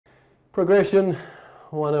Progression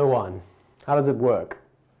 101. How does it work?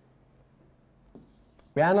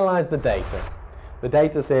 We analyze the data. The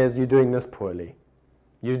data says you're doing this poorly.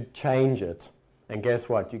 You change it, and guess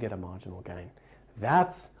what? You get a marginal gain.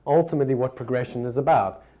 That's ultimately what progression is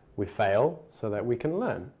about. We fail so that we can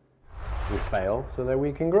learn. We fail so that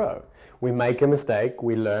we can grow. We make a mistake,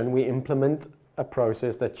 we learn, we implement a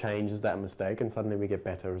process that changes that mistake, and suddenly we get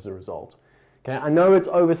better as a result. Okay? I know it's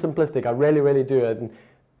oversimplistic, I really, really do it. And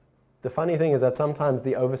the funny thing is that sometimes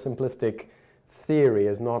the oversimplistic theory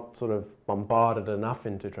is not sort of bombarded enough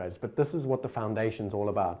into traders, but this is what the foundation's all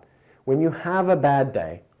about. When you have a bad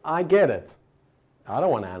day, I get it. I don't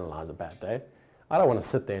want to analyze a bad day. I don't want to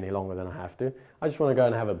sit there any longer than I have to. I just want to go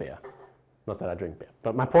and have a beer. Not that I drink beer.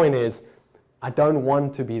 But my point is, I don't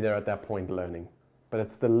want to be there at that point learning. But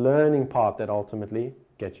it's the learning part that ultimately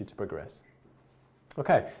gets you to progress.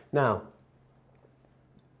 Okay, now,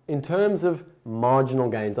 in terms of marginal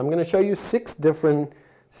gains, I'm going to show you 6 different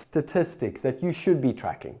statistics that you should be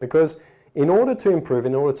tracking. Because in order to improve,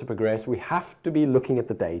 in order to progress, we have to be looking at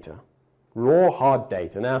the data. Raw, hard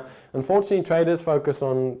data. Now, unfortunately, traders focus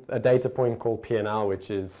on a data point called P&L, which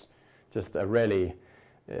is just a really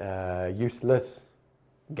useless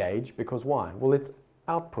gauge. Because why? Well, it's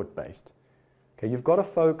output-based. Okay, you've got to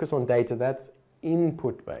focus on data that's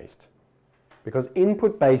input-based. Because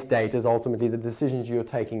input-based data is ultimately the decisions you're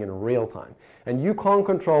taking in real time. And you can't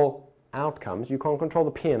control outcomes, you can't control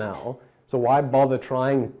the P&L, so why bother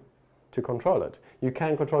trying to control it? You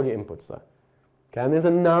can control your inputs though. Okay, and there's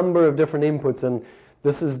a number of different inputs, and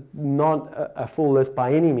this is not a full list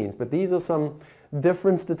by any means, but these are some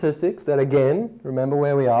different statistics that, again, remember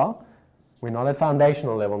where we are. We're not at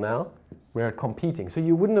foundational level now, we're at competing. So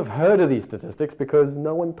you wouldn't have heard of these statistics because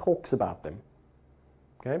no one talks about them.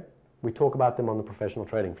 Okay? We talk about them on the professional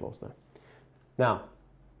trading floors though. Now,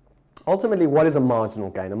 ultimately, what is a marginal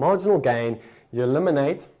gain? A marginal gain, you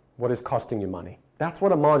eliminate what is costing you money. That's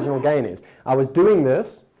what a marginal gain is. I was doing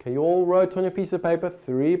this. Okay, you all wrote on your piece of paper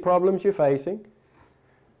 3 problems you're facing.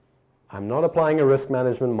 I'm not applying a risk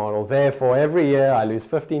management model. Therefore, every year I lose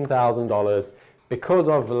 $15,000 because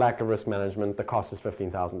of the lack of risk management. The cost is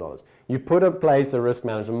 $15,000. You put in place a risk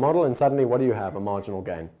management model, and suddenly what do you have? A marginal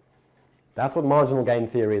gain. That's what marginal gain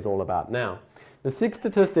theory is all about. Now, the 6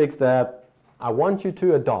 statistics that I want you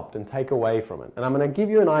to adopt and take away from it. And I'm going to give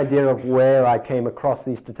you an idea of where I came across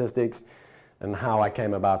these statistics and how I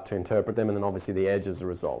came about to interpret them, and then obviously the edge as a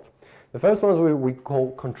result. The first one is what we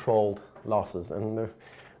call controlled losses. And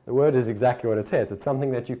the word is exactly what it says. It's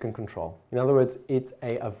something that you can control. In other words, it's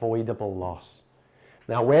an avoidable loss.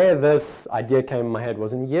 Now, where this idea came in my head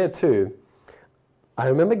was in year 2. I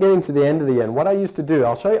remember getting to the end of the year, and what I used to do,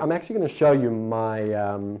 I'll show you, I'm actually going to show you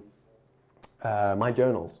my, my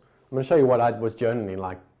journals. I'm going to show you what I was journaling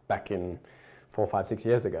like back in 4, 5, 6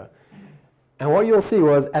 years ago. And what you'll see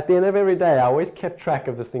was, at the end of every day, I always kept track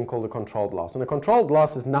of this thing called a controlled loss. And a controlled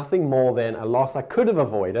loss is nothing more than a loss I could have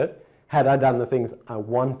avoided had I done the things I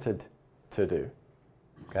wanted to do.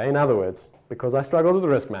 Okay? In other words, because I struggled with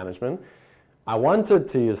risk management, I wanted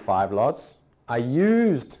to use 5 lots, I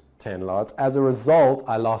used 10 lots. As a result,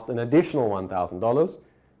 I lost an additional $1,000.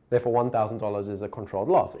 Therefore, $1,000 is a controlled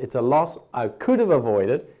loss. It's a loss I could have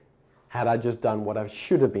avoided had I just done what I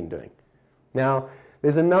should have been doing. Now,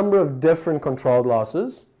 there's a number of different controlled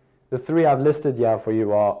losses. The 3 I've listed here for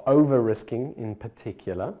you are over-risking in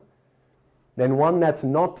particular. Then one that's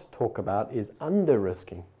not talked about is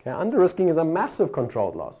under-risking. Okay? Under-risking is a massive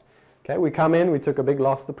controlled loss. Okay? We come in, we took a big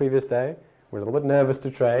loss the previous day. We're a little bit nervous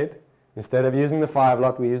to trade. Instead of using the 5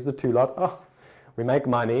 lot, we use the 2 lot. Oh, we make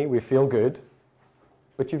money, we feel good,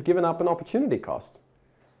 but you've given up an opportunity cost.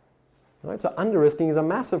 Right? So under-risking is a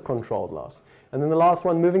massive controlled loss. And then the last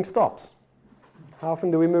one, moving stops. How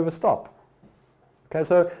often do we move a stop? Okay,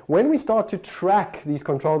 so when we start to track these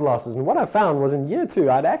controlled losses, and what I found was in year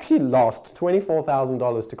 2, I'd actually lost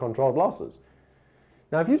 $24,000 to controlled losses.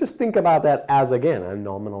 Now, if you just think about that as, again, a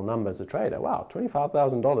nominal number as a trader, wow,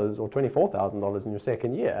 $25,000 or $24,000 in your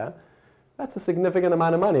second year, that's a significant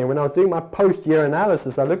amount of money. And when I was doing my post-year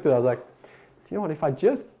analysis, I looked at it, I was like, do you know what, if I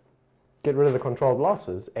just get rid of the controlled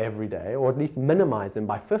losses every day, or at least minimize them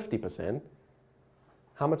by 50%,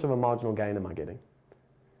 how much of a marginal gain am I getting?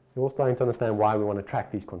 You're all starting to understand why we want to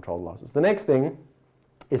track these controlled losses. The next thing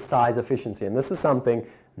is size efficiency, and this is something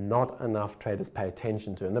not enough traders pay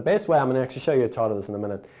attention to. And the best way, I'm going to actually show you a chart of this in a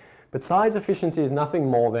minute, but size efficiency is nothing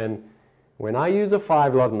more than when I use a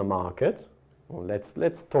 5 lot in the market, well,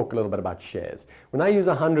 let's talk a little bit about shares. When I use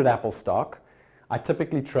 100 Apple stock, I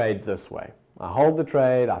typically trade this way. I hold the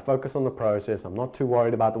trade, I focus on the process, I'm not too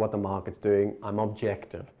worried about what the market's doing, I'm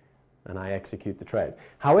objective, and I execute the trade.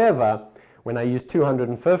 However, when I use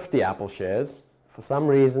 250 Apple shares, for some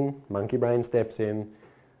reason, monkey brain steps in,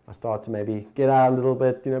 I start to maybe get out a little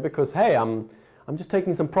bit, because, hey, I'm just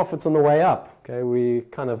taking some profits on the way up. Okay, we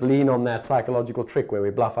kind of lean on that psychological trick where we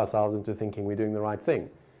bluff ourselves into thinking we're doing the right thing.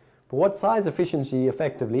 But what size efficiency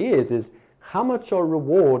effectively is how much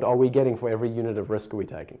reward are we getting for every unit of risk are we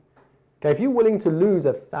taking? Okay, if you're willing to lose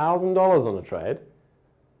 $1,000 on a trade,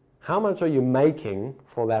 how much are you making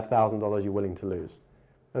for that $1,000 you're willing to lose?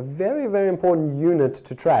 A very, very important unit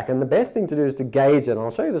to track. And the best thing to do is to gauge it. And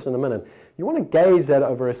I'll show you this in a minute. You want to gauge that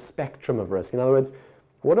over a spectrum of risk. In other words,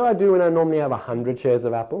 what do I do when I normally have 100 shares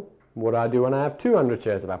of Apple? What do I do when I have 200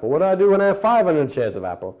 shares of Apple? What do I do when I have 500 shares of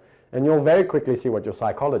Apple? And you'll very quickly see what your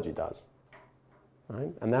psychology does.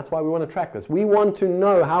 Right? And that's why we want to track this. We want to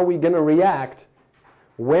know how we're going to react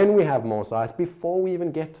when we have more size before we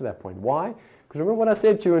even get to that point. Why? Because remember what I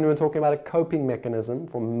said to you when we were talking about a coping mechanism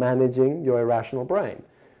for managing your irrational brain.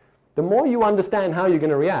 The more you understand how you're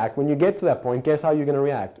going to react, when you get to that point, guess how you're going to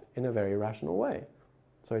react? In a very rational way.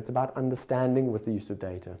 So it's about understanding with the use of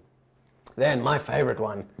data. Then my favorite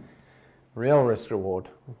one, real risk reward.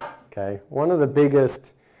 Okay, one of the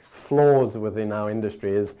biggest flaws within our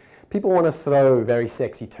industry is people want to throw very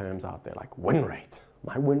sexy terms out there like win rate.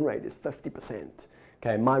 My win rate is 50%.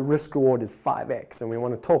 Okay, my risk reward is 5x, and we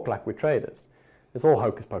want to talk like we're traders. It's all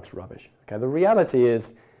hocus pocus rubbish. Okay, the reality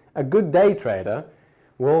is a good day trader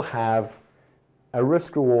will have a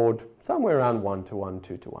risk reward somewhere around 1 to 1,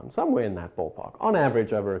 2 to 1, somewhere in that ballpark, on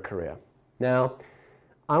average over a career. Now,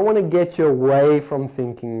 I want to get you away from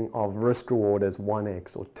thinking of risk reward as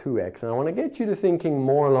 1x or 2x, and I want to get you to thinking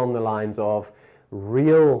more along the lines of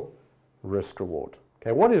real risk reward.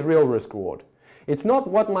 Okay, what is real risk reward? It's not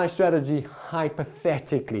what my strategy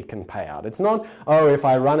hypothetically can pay out. It's not, oh, if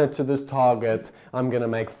I run it to this target, I'm going to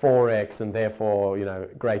make 4x and therefore,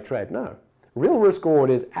 great trade. No. Real risk reward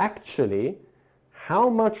is actually how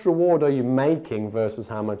much reward are you making versus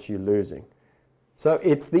how much you're losing. So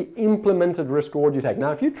it's the implemented risk reward you take.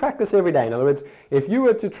 Now, if you track this every day, in other words, if you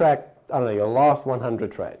were to track, I don't know, your last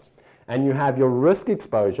 100 trades, and you have your risk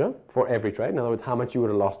exposure for every trade, in other words, how much you would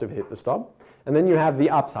have lost if it hit the stop, and then you have the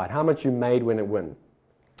upside, how much you made when it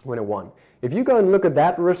won. If you go and look at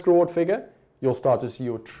that risk reward figure, you'll start to see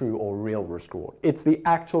your true or real risk reward. It's the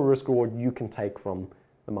actual risk reward you can take from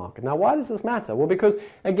the market. Now, why does this matter? Well, because,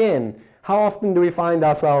 again, how often do we find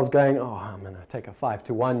ourselves going, oh, I'm going to take a 5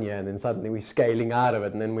 to 1 year, and then suddenly we're scaling out of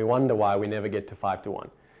it, and then we wonder why we never get to 5 to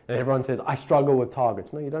 1. And everyone says, I struggle with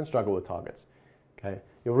targets. No, you don't struggle with targets. Okay?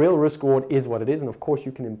 Your real risk reward is what it is, and of course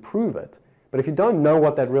you can improve it. But if you don't know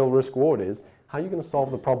what that real risk reward is, how are you going to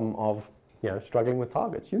solve the problem of struggling with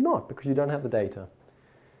targets? You're not, because you don't have the data.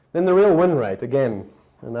 Then the real win rate, again,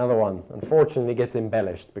 another one, unfortunately gets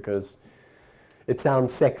embellished because it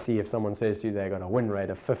sounds sexy if someone says to you they've got a win rate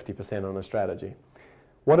of 50% on a strategy.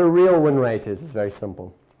 What a real win rate is very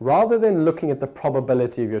simple. Rather than looking at the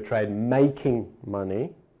probability of your trade making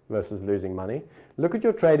money versus losing money, look at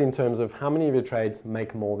your trade in terms of how many of your trades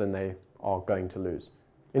make more than they are going to lose.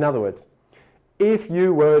 In other words, if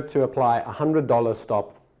you were to apply a $100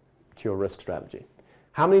 stop to your risk strategy,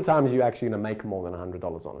 how many times are you actually going to make more than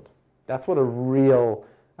 $100 on it? That's what a real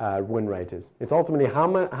win rate is. It's ultimately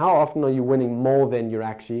how often are you winning more than you're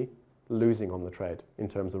actually losing on the trade in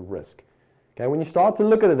terms of risk. Okay, when you start to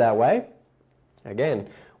look at it that way, again,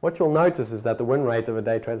 what you'll notice is that the win rate of a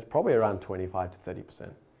day trade is probably around 25 to 30%.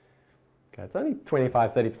 Okay, it's only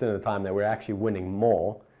 25, 30% of the time that we're actually winning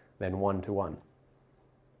more than 1 to 1.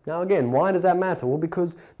 Now again, why does that matter? Well,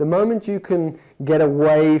 because the moment you can get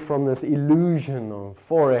away from this illusion of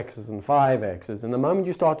 4x's and 5x's, and the moment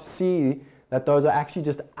you start to see that those are actually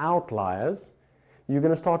just outliers, you're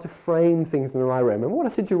going to start to frame things in the right way. Remember what I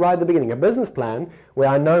said to you right at the beginning, a business plan where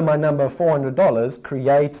I know my number of $400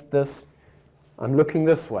 creates this, I'm looking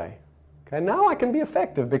this way. Okay, now I can be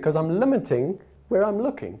effective because I'm limiting where I'm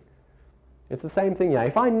looking. It's the same thing here.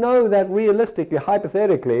 If I know that realistically,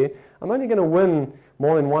 hypothetically, I'm only going to win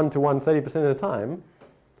more than 1 to 1, 30% of the time,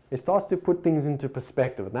 it starts to put things into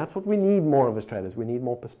perspective. And that's what we need more of as traders. We need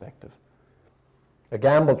more perspective. A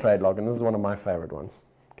gamble trade log, and this is one of my favorite ones.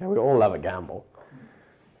 Okay, we all love a gamble.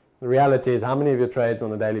 The reality is, how many of your trades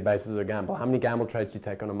on a daily basis are a gamble? How many gamble trades do you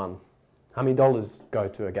take on a month? How many dollars go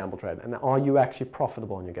to a gamble trade? And are you actually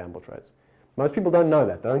profitable on your gamble trades? Most people don't know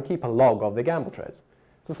that. They don't keep a log of their gamble trades.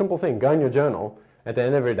 It's a simple thing. Go in your journal at the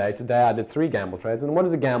end of every day. Today I did 3 gamble trades. And what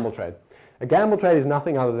is a gamble trade? A gamble trade is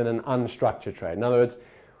nothing other than an unstructured trade. In other words,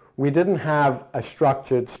 we didn't have a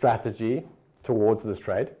structured strategy towards this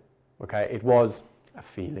trade. Okay, it was a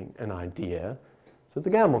feeling, an idea. So it's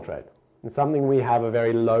a gamble trade. It's something we have a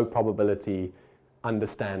very low probability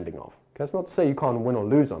understanding of. Okay, it's not to say you can't win or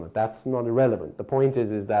lose on it. That's not irrelevant. The point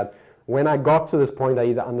is that when I got to this point, I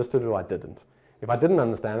either understood it or I didn't. If I didn't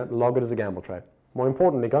understand it, log it as a gamble trade. More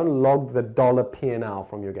importantly, go and log the dollar P&L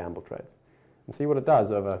from your gamble trades and see what it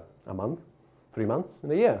does over a month, 3 months,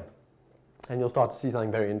 and a year. And you'll start to see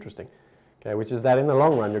something very interesting, okay, which is that in the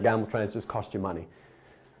long run, your gamble trades just cost you money.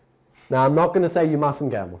 Now, I'm not going to say you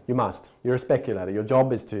mustn't gamble. You must. You're a speculator. Your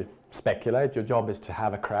job is to speculate. Your job is to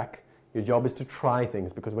have a crack. Your job is to try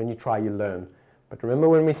things, because when you try, you learn. But remember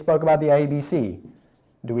when we spoke about the ABC?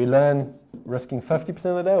 Do we learn risking 50%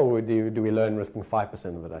 of the day, or do we learn risking 5%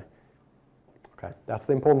 of the day? Okay, that's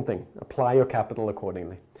the important thing. Apply your capital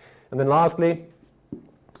accordingly. And then lastly,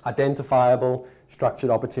 identifiable structured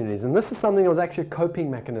opportunities. And this is something that was actually a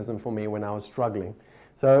coping mechanism for me when I was struggling.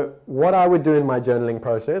 So what I would do in my journaling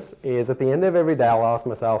process is at the end of every day, I'll ask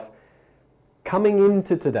myself, coming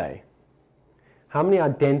into today, how many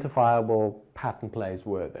identifiable pattern plays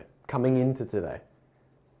were there coming into today?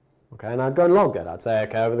 Okay, and I'd go and log that. I'd say,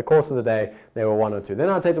 okay, over the course of the day, there were 1 or 2. Then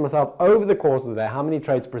I'd say to myself, over the course of the day, how many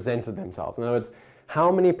trades presented themselves? In other words, how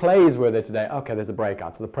many plays were there today? Okay, there's a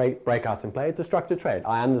breakout. So the breakout's in play. It's a structured trade.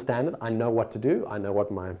 I understand it. I know what to do. I know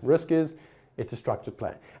what my risk is. It's a structured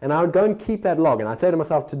play. And I would go and keep that log. And I'd say to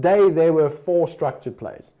myself, today there were 4 structured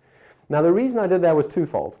plays. Now, the reason I did that was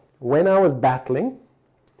twofold. When I was battling,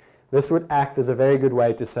 this would act as a very good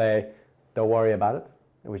way to say, don't worry about it.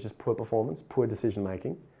 It was just poor performance, poor decision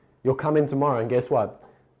making. You'll come in tomorrow and guess what?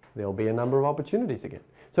 There'll be a number of opportunities again.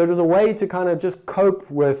 So it was a way to kind of just cope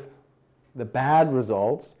with the bad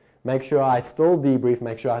results, make sure I still debrief,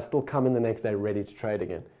 make sure I still come in the next day ready to trade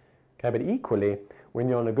again. Okay, but equally, when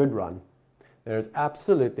you're on a good run, there is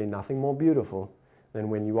absolutely nothing more beautiful than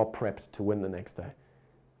when you are prepped to win the next day.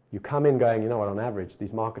 You come in going, you know what, on average,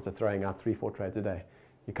 these markets are throwing out 3-4 trades a day.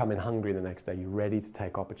 You come in hungry the next day, you're ready to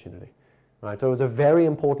take opportunity. Right? So it was a very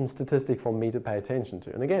important statistic for me to pay attention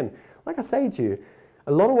to. And again, like I say to you,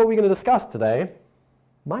 a lot of what we're going to discuss today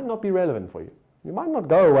might not be relevant for you. You might not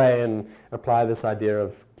go away and apply this idea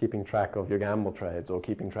of keeping track of your gamble trades or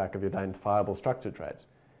keeping track of your identifiable structured trades.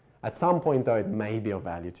 At some point, though, it may be of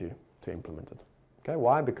value to you to implement it. Okay,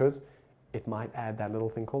 why? Because it might add that little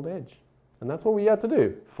thing called edge. And that's what we have to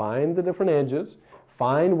do. Find the different edges,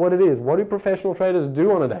 find what it is. What do professional traders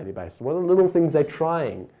do on a daily basis? What are the little things they're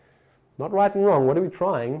trying? Not right and wrong. What are we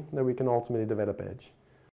trying that we can ultimately develop edge?